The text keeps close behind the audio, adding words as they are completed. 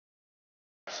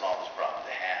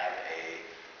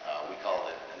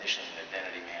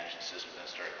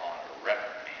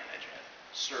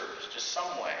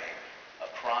some way of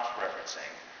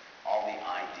cross-referencing all the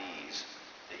IDs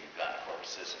that you've got in a corporate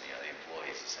system. You know, the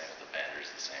employees, the same as the vendors,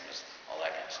 the same as all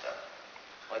that kind of stuff.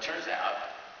 Well, it turns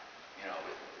out, you know,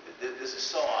 this is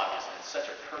so obvious, and it's such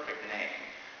a perfect name.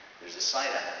 There's a site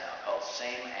out there now called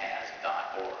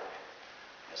sameas.org.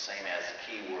 The same as the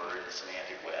keyword in the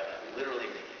semantic web. It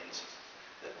literally means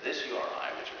that this URI,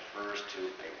 which refers to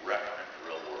a referent in the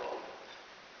real world,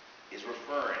 is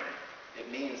referring, it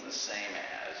means the same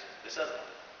as this other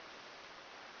one.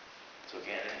 So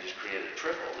again, if you just created a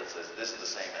triple that says this is the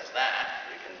same as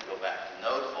that, you can go back to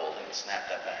node folding and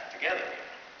snap that back together.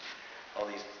 All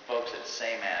these folks at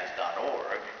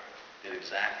sameas.org did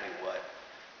exactly what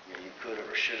you could have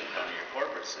or should have done in your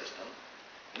corporate system.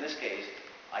 In this case,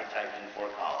 I typed in 4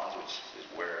 columns, which is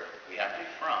where we have to be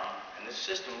from, and this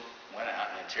system went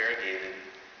out and interrogated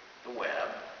the web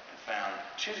and found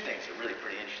 2 things that are really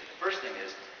pretty interesting. The first thing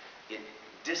is it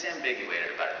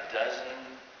disambiguated about a dozen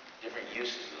different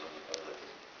uses of the,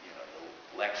 the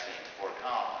lexeme 4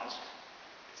 columns.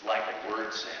 It's like a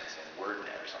word sense in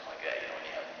WordNet or something like that. You know, when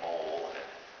you have mole, and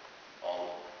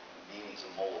all the meanings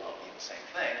of mole don't mean the same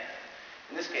thing.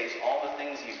 In this case, all the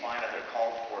things you find out that are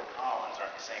called 4 columns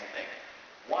aren't the same thing.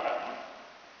 One of them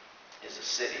is a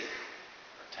city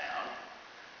or town.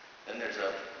 Then there's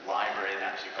a library, and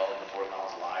actually called it the 4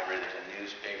 columns library. There's a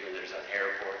newspaper, there's an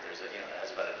airport, there's a, it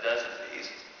has about a dozen of these.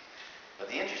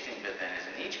 But the interesting bit then is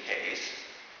in each case,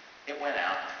 it went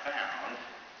out and found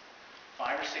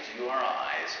 5 or 6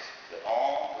 URIs that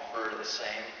all refer to the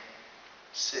same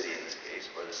city in this case,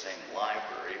 or the same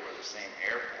library, or the same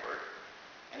airport.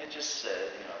 And it just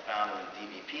said, it found them in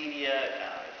DBpedia, it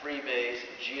found them in Freebase,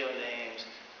 GeoNames,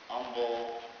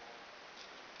 Humble.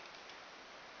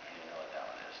 I don't even know what that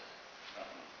one is.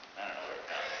 I don't know where it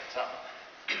found it. Something.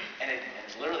 And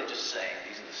it's literally just saying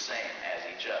these are the same as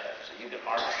each other. So you could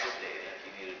harvest this data. If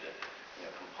you needed to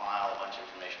compile a bunch of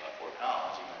information about 4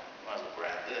 columns, you might as well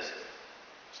grab this and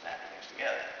snap things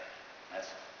together. That's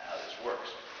how this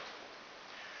works.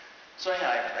 So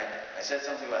yeah, I said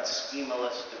something about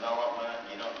schema-less development.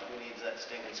 Who needs that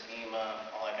stinking schema,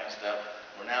 all that kind of stuff.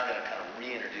 We're now going to kind of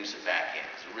reintroduce it back in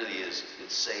because it really is,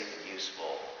 it's safe and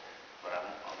useful. But I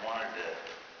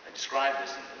described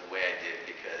this in the way I did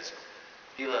because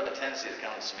people have a tendency to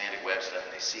come to semantic web stuff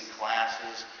and they see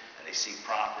classes and they see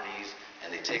properties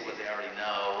and they take what they already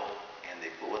know and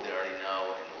they put what they already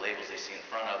know in the labels they see in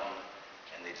front of them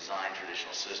and they design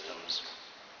traditional systems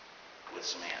with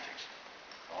semantics.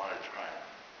 I wanted to try and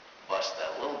bust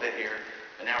that a little bit here,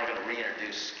 but now we're going to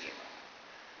reintroduce schema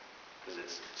because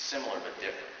it's similar but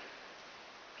different.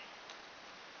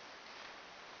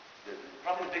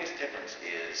 Probably the biggest difference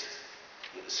is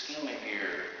that the schema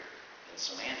here in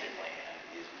semantic land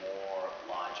is more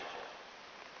logical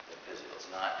than physical. It's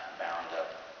not bound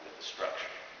up with the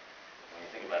structure. When you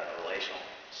think about a relational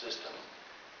system,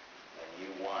 when you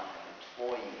want an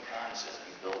employee concept,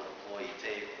 you build an employee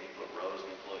table, and you put rows in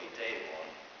the employee table,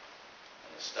 and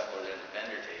the stuff where in the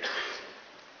vendor table isn't,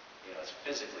 it's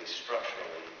physically,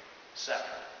 structurally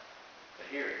separate. But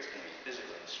here, it's going to be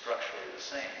physically and structurally the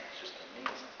same. It's just going to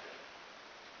mean something different.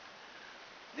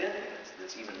 The other thing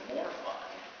that's even more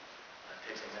fun, it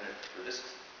takes a minute for this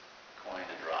coin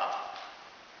to drop,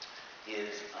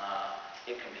 is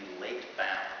it can be late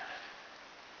bound.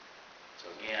 So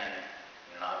again,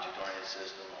 in an object-oriented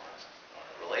system or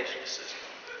a relational system,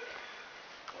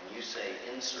 when you say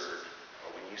insert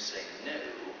or when you say new,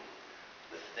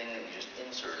 the thing that you just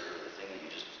inserted or the thing that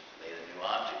you just made a new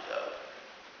object of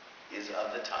is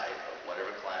of the type of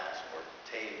whatever class or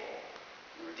table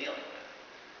you were dealing with.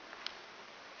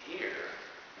 Here,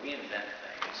 we invent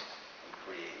things, we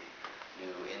create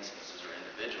new instances or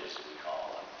individuals, as we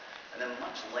call them, and then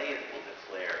much later we'll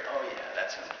declare, oh yeah,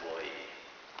 that's an employee,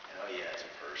 and oh yeah, it's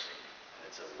a person, and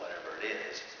it's a whatever it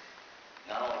is.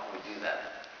 Not only can we do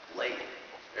that late,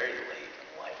 very late in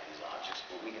the life of these objects,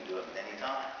 but we can do it many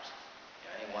times.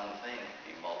 Any one thing can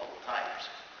be multiple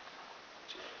types,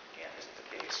 which again isn't the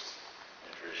case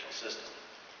in a traditional system.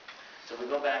 So if we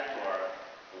go back to our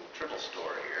little triple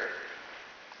story here.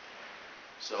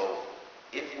 So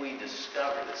if we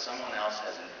discover that someone else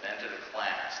has invented a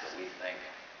class that we think,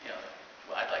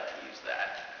 well, I'd like to use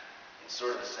that, in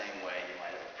sort of the same way you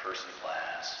might have a person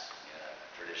class in a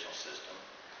traditional system.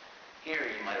 Here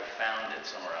you might have found it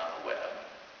somewhere on the web.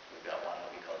 We've got one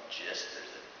that we call GIST.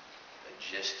 There's a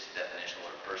GIST definition of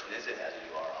what a person is. It has a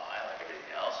URI like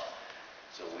everything else.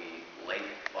 So we late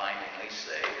bindingly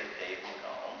say that Dave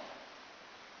McComb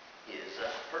is a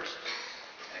person.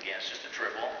 And again, it's just a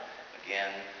triple.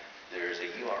 Again, there's a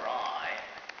URI,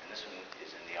 and this one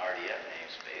is in the RDF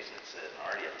namespace. It says an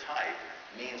RDF type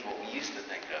means what we used to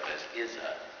think of as is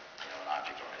a, an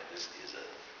object-oriented. This is a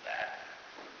that.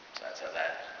 So that's how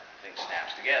that thing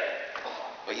snaps together.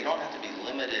 But you don't have to be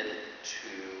limited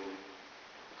to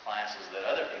classes that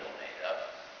other people made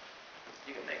up.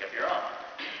 You can make up your own.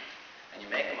 And you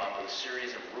make them up with a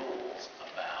series of rules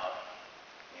about,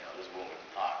 this is what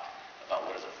we've talked about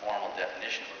what is a formal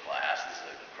definition of a class. This is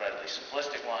an incredibly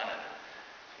simplistic one, and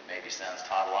it maybe sounds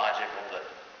tautological, but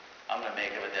I'm going to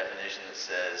make up a definition that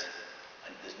says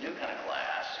this new kind of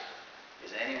class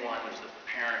is anyone who's the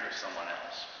parent of someone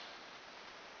else.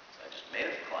 So I just made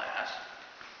up a class.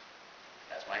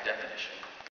 That's my definition.